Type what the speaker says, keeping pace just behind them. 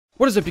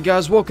What is up, you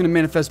guys? Welcome to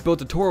Manifest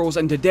Build Tutorials,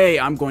 and today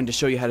I'm going to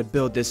show you how to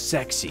build this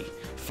sexy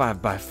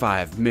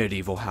 5x5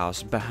 medieval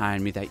house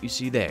behind me that you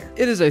see there.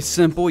 It is a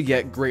simple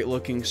yet great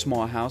looking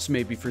small house,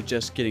 maybe for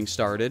just getting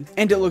started,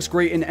 and it looks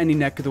great in any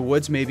neck of the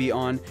woods, maybe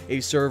on a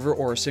server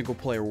or a single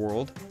player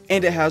world.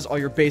 And it has all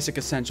your basic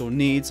essential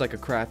needs like a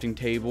crafting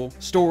table,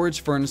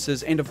 storage,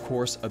 furnaces, and of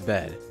course a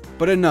bed.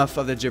 But enough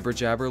of the jibber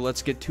jabber,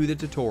 let's get to the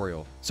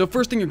tutorial. So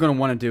first thing you're going to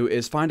want to do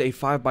is find a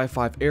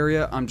 5x5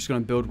 area. I'm just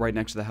going to build right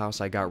next to the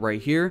house I got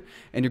right here,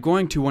 and you're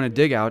going to want to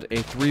dig out a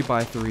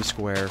 3x3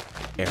 square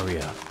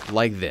area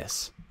like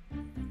this.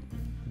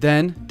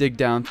 Then dig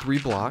down 3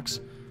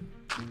 blocks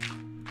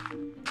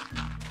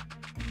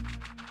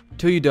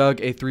till you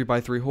dug a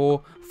 3x3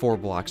 hole 4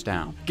 blocks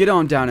down. Get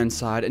on down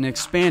inside and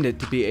expand it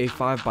to be a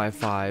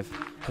 5x5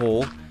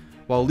 hole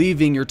while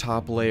leaving your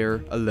top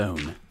layer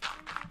alone.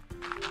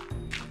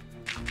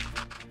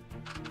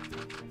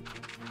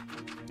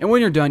 And when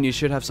you're done, you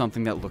should have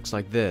something that looks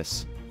like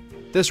this.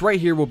 This right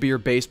here will be your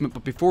basement,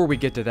 but before we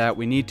get to that,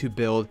 we need to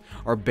build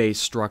our base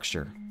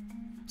structure.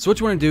 So what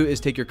you want to do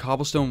is take your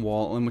cobblestone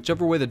wall, and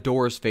whichever way the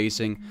door is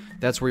facing,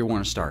 that's where you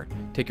want to start.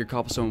 Take your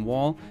cobblestone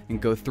wall and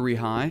go 3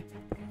 high,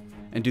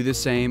 and do the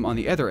same on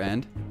the other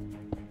end,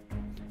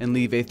 and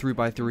leave a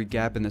 3x3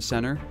 gap in the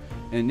center.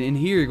 And in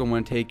here, you're going to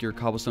want to take your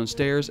cobblestone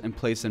stairs and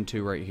place them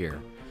 2 right here.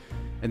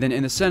 And then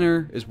in the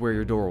center is where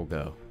your door will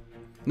go.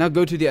 Now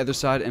go to the other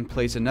side and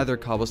place another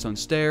cobblestone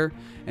stair,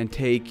 and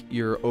take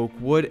your oak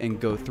wood and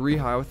go 3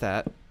 high with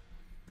that.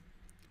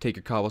 Take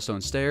your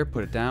cobblestone stair,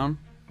 put it down,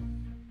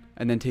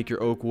 and then take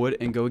your oak wood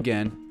and go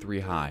again 3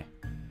 high.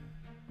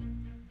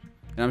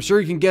 And I'm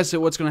sure you can guess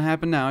it what's going to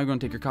happen now. You're going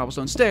to take your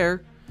cobblestone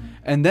stair,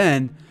 and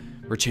then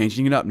we're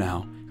changing it up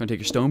now. You're going to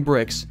take your stone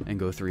bricks and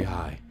go 3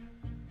 high.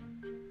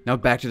 Now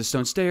back to the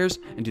stone stairs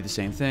and do the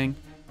same thing.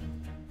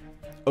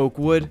 Oak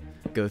wood,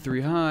 go 3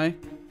 high.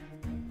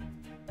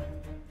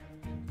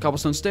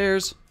 Cobblestone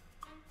stairs,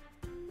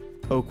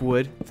 oak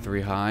wood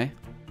 3 high,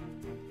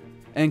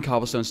 and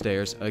cobblestone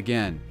stairs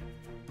again.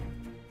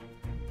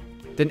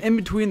 Then in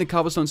between the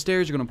cobblestone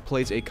stairs, you're going to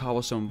place a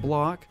cobblestone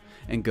block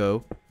and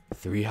go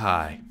 3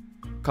 high.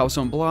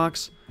 Cobblestone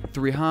blocks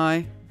 3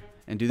 high,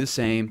 and do the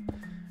same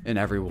in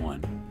every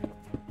one.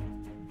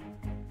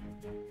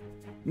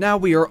 Now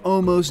we are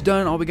almost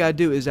done. All we gotta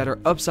do is add our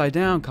upside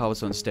down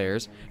cobblestone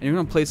stairs, and you're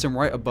going to place them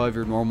right above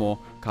your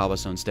normal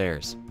cobblestone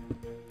stairs.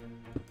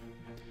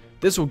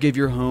 This will give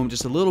your home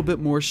just a little bit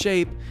more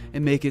shape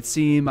and make it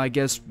seem, I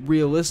guess,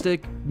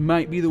 realistic.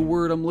 Might be the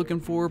word I'm looking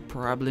for,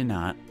 probably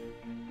not.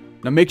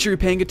 Now make sure you're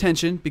paying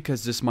attention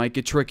because this might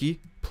get tricky.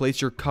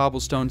 Place your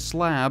cobblestone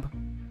slab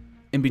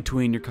in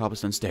between your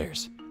cobblestone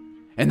stairs.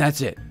 And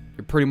that's it.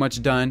 You're pretty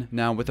much done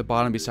now with the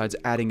bottom besides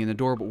adding in the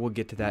door, but we'll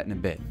get to that in a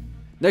bit.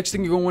 Next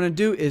thing you're going to want to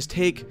do is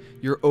take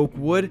your oak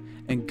wood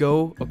and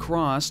go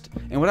across.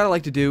 And what I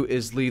like to do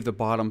is leave the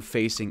bottom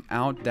facing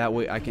out. That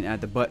way I can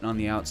add the button on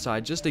the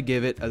outside just to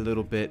give it a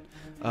little bit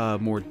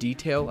more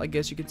detail, I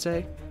guess you could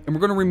say. And we're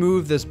going to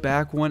remove this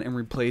back one and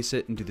replace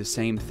it and do the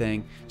same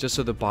thing just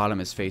so the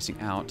bottom is facing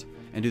out.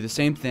 And do the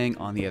same thing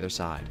on the other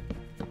side.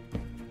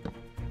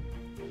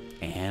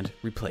 And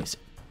replace it.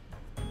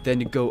 Then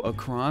you go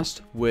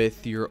across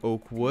with your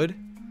oak wood.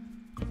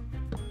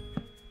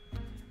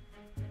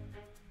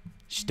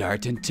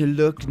 Starting to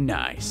look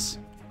nice.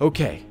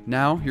 Okay,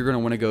 now you're going to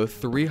want to go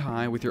 3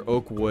 high with your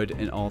oak wood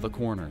in all the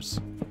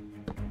corners.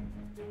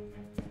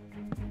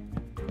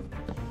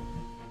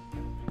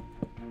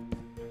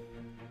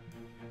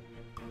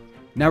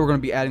 Now we're going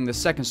to be adding the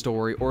second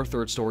story or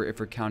third story if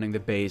you're counting the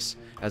base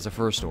as a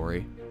first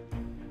story.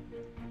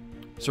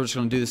 So we're just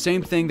going to do the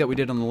same thing that we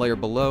did on the layer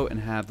below and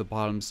have the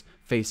bottoms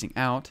facing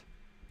out.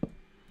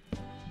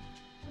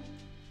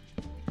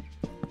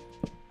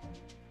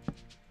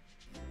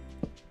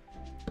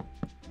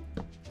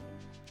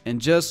 And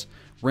just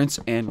rinse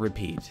and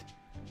repeat.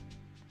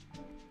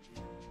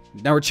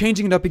 Now we're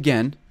changing it up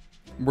again.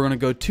 We're going to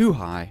go 2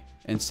 high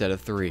instead of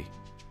 3.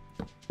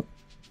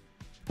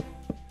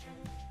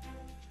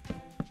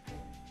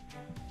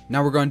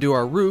 Now we're going to do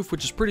our roof,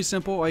 which is pretty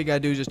simple. All you got to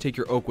do is just take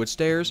your oak wood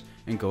stairs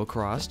and go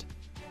across.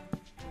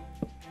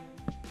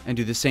 And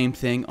do the same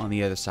thing on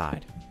the other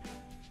side.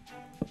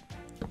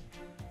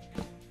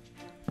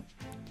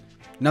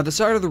 Now the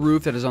side of the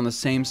roof that is on the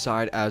same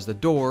side as the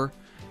door,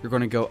 you're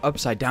going to go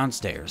upside down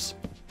stairs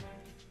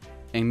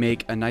and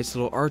make a nice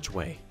little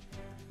archway.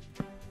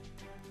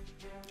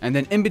 And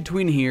then in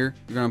between here,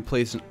 you're going to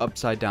place an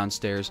upside down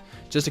stairs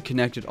just to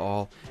connect it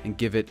all and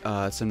give it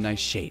some nice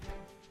shape.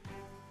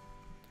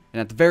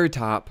 And at the very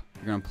top,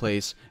 you're going to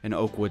place an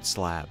oak wood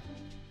slab.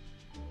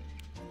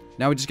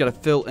 Now we just got to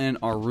fill in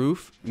our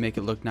roof and make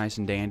it look nice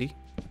and dandy.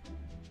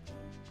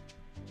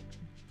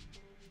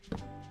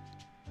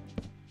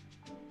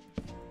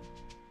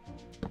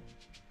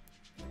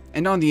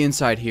 And on the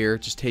inside here,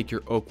 just take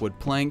your oak wood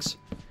planks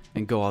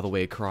and go all the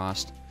way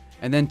across.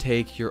 And then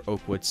take your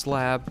oak wood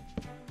slab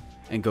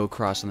and go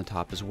across on the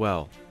top as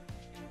well.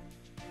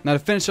 Now to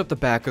finish up the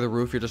back of the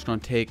roof, you're just going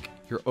to take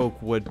your oak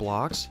wood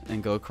blocks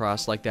and go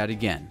across like that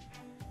again.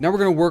 Now we're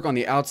going to work on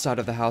the outside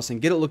of the house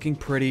and get it looking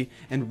pretty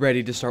and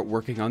ready to start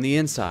working on the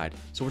inside.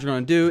 So what you're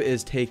going to do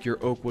is take your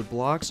oak wood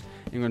blocks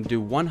and you're going to do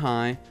one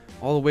high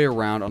all the way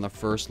around on the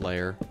first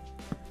layer,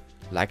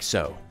 like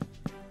so.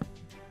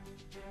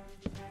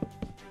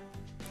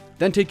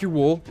 Then take your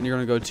wool and you're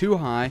going to go too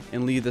high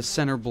and leave the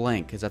center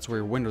blank because that's where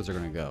your windows are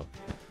going to go.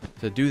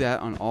 So do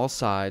that on all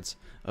sides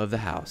of the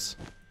house.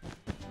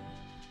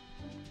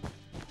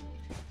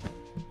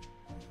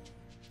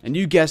 And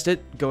you guessed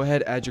it, go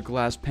ahead, add your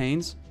glass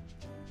panes.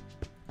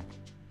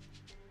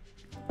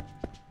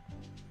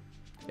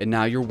 And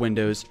now your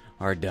windows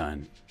are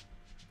done.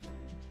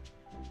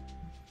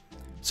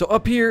 So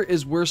up here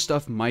is where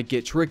stuff might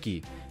get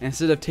tricky. And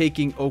instead of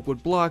taking oak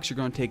wood blocks, you're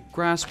going to take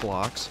grass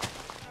blocks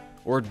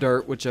or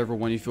dirt, whichever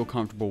one you feel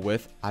comfortable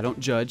with. I don't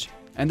judge.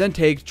 And then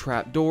take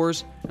trap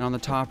doors, and on the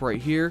top right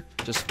here,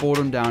 just fold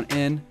them down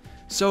in,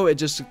 so it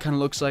just kind of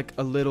looks like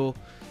a little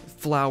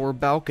flower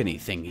balcony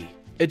thingy.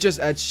 It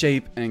just adds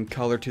shape and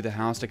color to the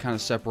house to kind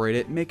of separate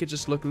it, make it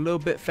just look a little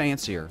bit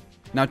fancier.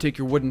 Now take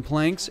your wooden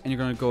planks and you're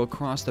going to go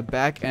across the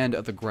back end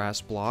of the grass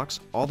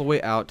blocks all the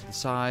way out to the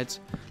sides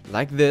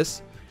like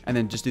this, and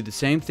then just do the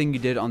same thing you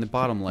did on the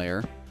bottom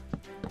layer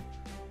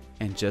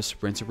and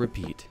just rinse and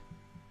repeat.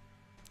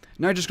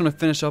 Now you're just going to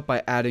finish up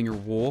by adding your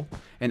wool,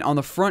 and on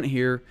the front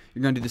here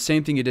you're going to do the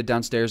same thing you did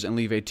downstairs and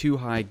leave a too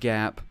high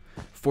gap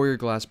for your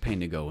glass pane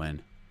to go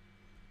in.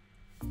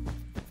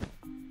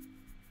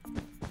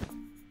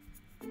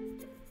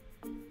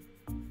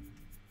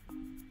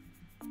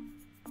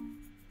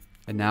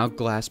 And now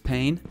glass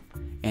pane,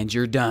 and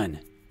you're done.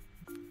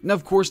 Now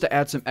of course, to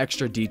add some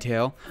extra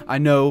detail, I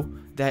know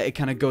that it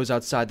kind of goes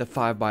outside the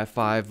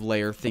 5x5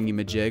 layer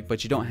thingy-majig,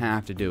 but you don't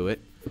have to do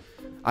it.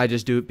 I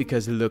just do it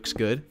because it looks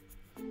good.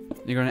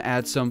 You're going to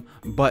add some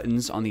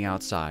buttons on the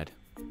outside.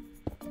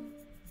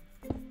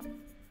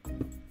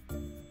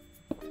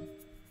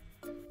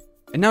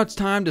 And now it's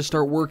time to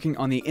start working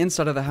on the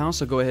inside of the house,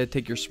 so go ahead and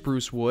take your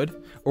spruce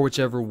wood, or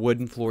whichever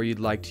wooden floor you'd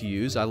like to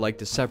use. I like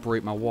to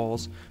separate my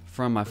walls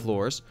from my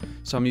floors,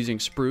 so I'm using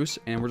spruce,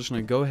 and we're just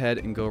going to go ahead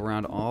and go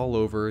around all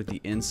over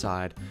the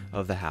inside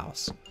of the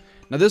house.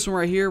 Now this one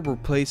right here, we're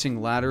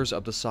placing ladders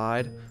up the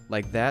side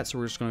like that, so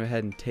we're just going to go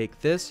ahead and take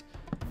this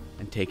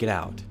and take it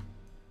out.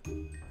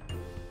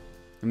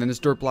 And then this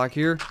dirt block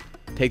here,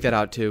 take that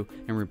out too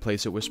and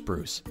replace it with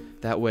spruce.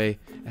 That way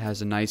it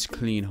has a nice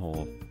clean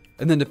hole.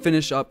 And then to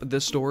finish up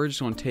this storage,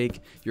 you want to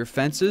take your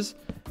fences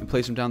and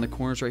place them down the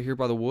corners right here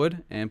by the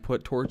wood and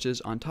put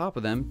torches on top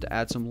of them to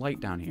add some light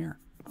down here.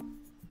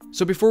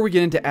 So before we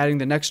get into adding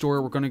the next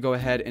door, we're going to go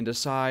ahead and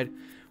decide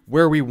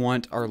where we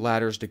want our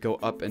ladders to go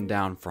up and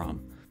down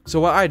from. So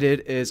what I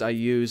did is I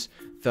used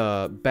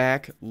the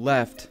back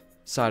left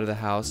side of the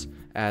house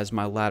as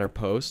my ladder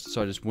post.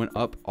 So I just went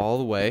up all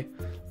the way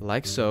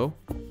like so.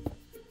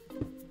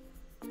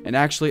 And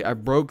actually I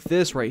broke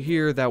this right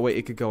here, that way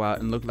it could go out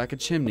and look like a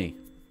chimney,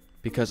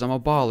 because I'm a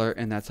baller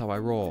and that's how I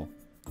roll.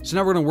 So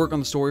now we're going to work on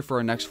the story for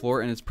our next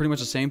floor, and it's pretty much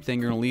the same thing.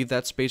 You're going to leave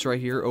that space right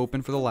here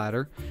open for the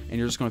ladder, and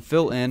you're just going to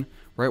fill in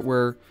right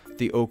where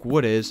the oak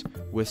wood is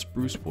with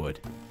spruce wood.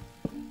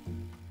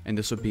 And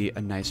this will be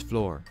a nice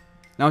floor.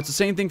 Now it's the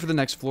same thing for the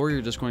next floor.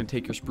 You're just going to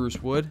take your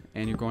spruce wood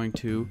and you're going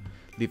to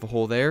leave a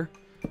hole there,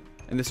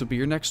 and this will be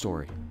your next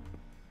story.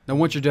 Now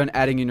once you're done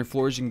adding in your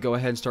floors, you can go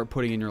ahead and start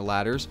putting in your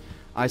ladders.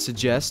 I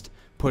suggest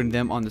putting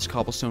them on this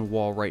cobblestone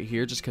wall right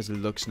here just because it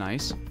looks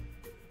nice.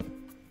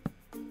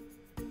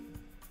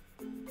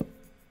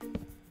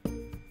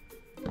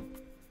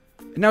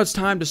 And now it's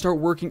time to start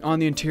working on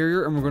the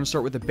interior, and we're going to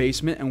start with the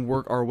basement and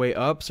work our way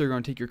up. So you're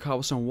going to take your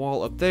cobblestone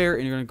wall up there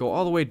and you're going to go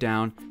all the way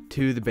down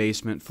to the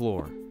basement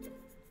floor.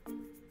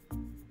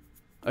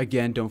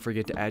 Again, don't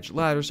forget to add your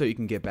ladder so you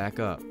can get back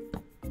up.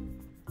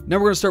 Now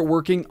we're going to start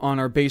working on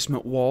our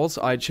basement walls.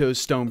 I chose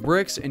stone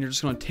bricks, and you're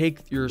just going to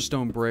take your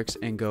stone bricks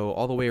and go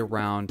all the way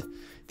around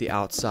the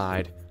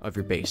outside of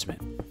your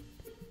basement.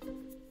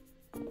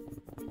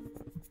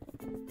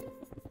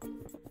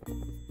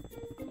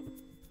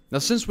 Now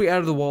since we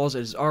added the walls,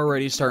 it is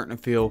already starting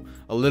to feel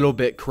a little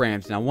bit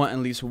cramped, and I want at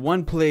least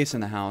one place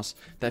in the house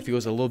that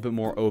feels a little bit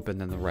more open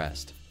than the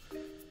rest.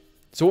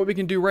 So what we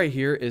can do right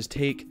here is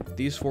take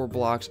these 4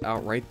 blocks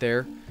out right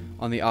there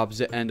on the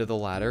opposite end of the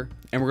ladder,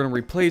 and we're going to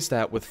replace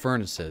that with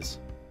furnaces.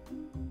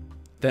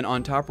 Then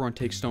on top we're going to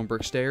take stone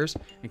brick stairs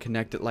and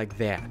connect it like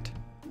that.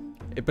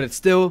 But it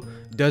still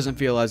doesn't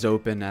feel as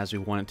open as we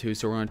want it to,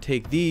 so we're going to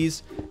take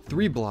these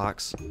 3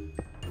 blocks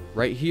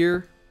right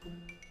here,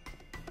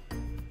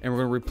 and we're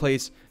going to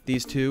replace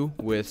these 2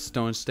 with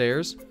stone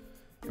stairs,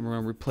 and we're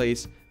going to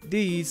replace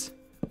these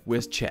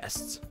with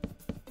chests.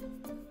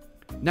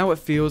 Now it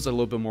feels a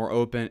little bit more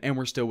open, and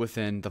we're still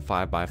within the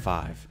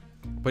 5x5.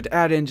 But to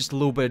add in just a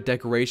little bit of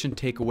decoration,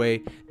 take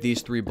away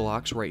these 3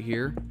 blocks right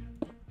here,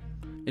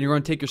 and you're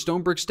going to take your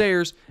stone brick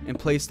stairs and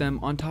place them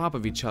on top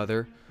of each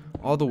other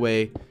all the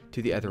way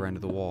to the other end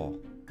of the wall.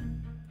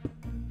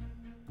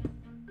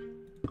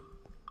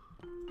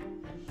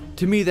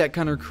 To me, that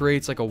kind of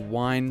creates like a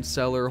wine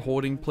cellar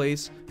holding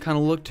place kind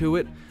of look to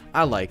it.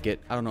 I like it.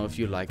 I don't know if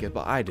you like it,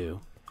 but I do.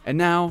 And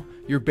now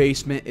your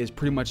basement is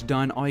pretty much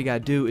done. All you gotta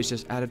do is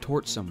just add a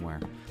torch somewhere.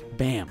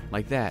 Bam,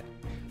 like that.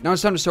 Now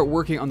it's time to start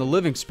working on the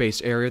living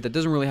space area that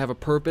doesn't really have a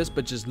purpose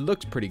but just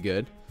looks pretty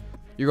good.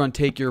 You're going to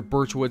take your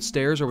birchwood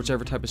stairs or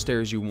whichever type of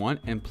stairs you want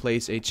and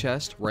place a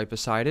chest right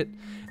beside it.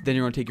 Then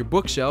you're going to take your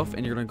bookshelf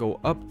and you're going to go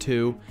up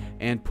to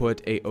and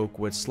put a oak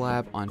wood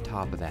slab on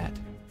top of that.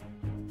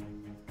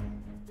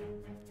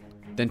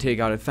 Then take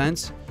out a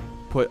fence,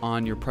 put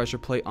on your pressure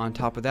plate on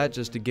top of that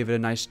just to give it a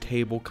nice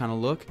table kind of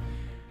look.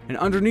 And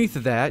underneath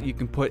of that you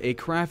can put a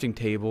crafting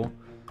table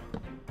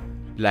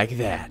like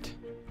that.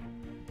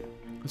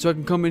 So I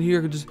can come in here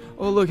and just,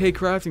 oh look, hey,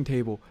 crafting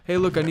table. Hey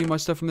look, I need my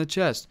stuff from the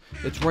chest.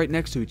 It's right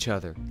next to each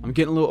other. I'm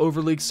getting a little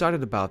overly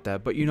excited about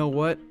that, but you know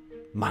what?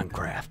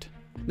 Minecraft.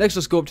 Next,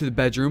 let's go up to the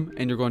bedroom,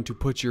 and you're going to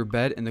put your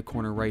bed in the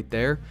corner right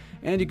there.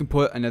 And you can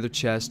put another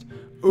chest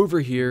over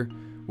here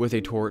with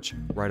a torch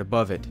right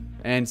above it.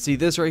 And see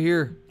this right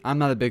here? I'm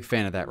not a big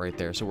fan of that right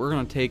there. So we're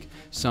going to take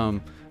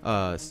some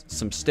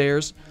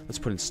stairs. Let's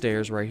put in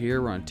stairs right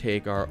here. We're going to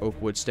take our oak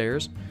wood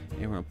stairs,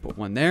 and we're going to put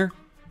one there,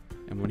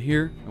 and one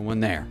here, and one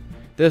there.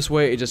 This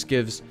way it just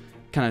gives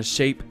kind of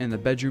shape in the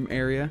bedroom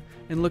area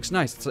and looks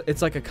nice.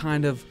 It's like a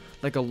kind of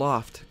like a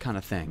loft kind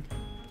of thing.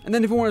 And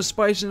then if you want to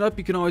spice it up,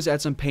 you can always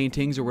add some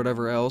paintings or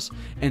whatever else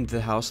into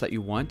the house that you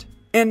want.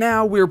 And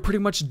now we're pretty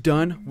much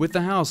done with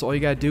the house. All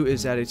you gotta do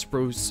is add a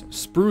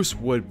spruce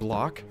wood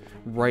block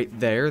right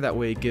there. That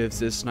way it gives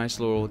this nice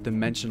little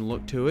dimension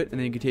look to it. And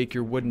then you can take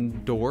your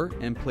wooden door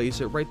and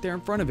place it right there in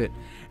front of it.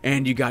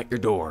 And you got your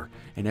door.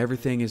 And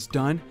everything is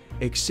done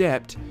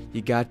except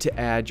you got to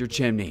add your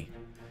chimney.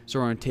 So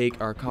we're going to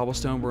take our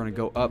cobblestone, we're going to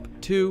go up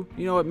 2,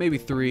 you know what, maybe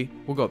 3,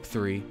 we'll go up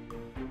 3,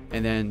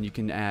 and then you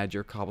can add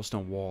your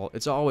cobblestone wall.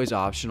 It's always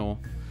optional,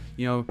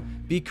 you know,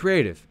 be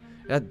creative,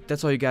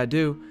 that's all you got to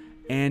do,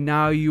 and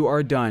now you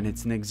are done.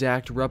 It's an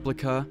exact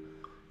replica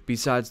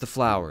besides the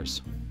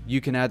flowers.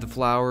 You can add the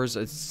flowers,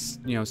 it's,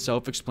 you know,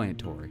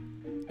 self-explanatory.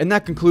 And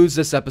that concludes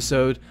this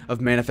episode of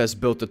Manifest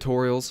Build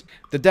Tutorials.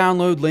 The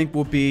download link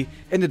will be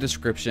in the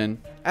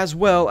description, as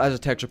well as a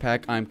texture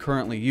pack I'm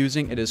currently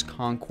using. It is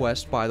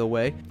Conquest, by the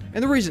way.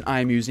 And the reason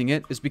I'm using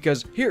it is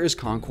because here is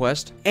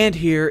Conquest, and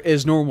here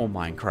is normal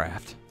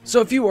Minecraft.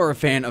 So if you are a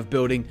fan of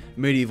building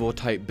medieval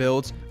type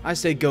builds, I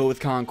say go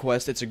with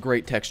Conquest. It's a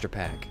great texture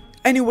pack.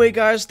 Anyway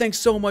guys, thanks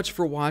so much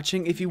for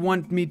watching. If you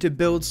want me to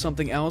build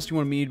something else, you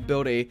want me to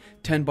build a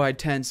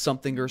 10x10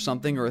 something or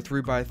a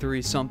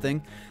 3x3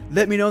 something,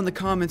 let me know in the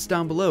comments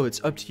down below.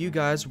 It's up to you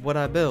guys what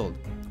I build.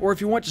 Or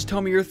if you want, just tell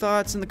me your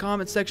thoughts in the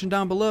comments section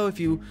down below. If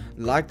you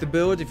like the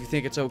build, if you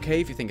think it's okay,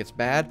 if you think it's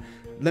bad,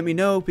 let me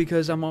know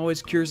because I'm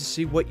always curious to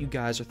see what you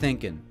guys are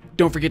thinking.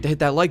 Don't forget to hit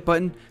that like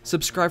button,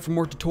 subscribe for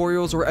more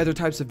tutorials or other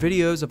types of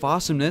videos of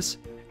awesomeness,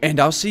 and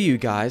I'll see you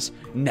guys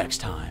next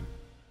time.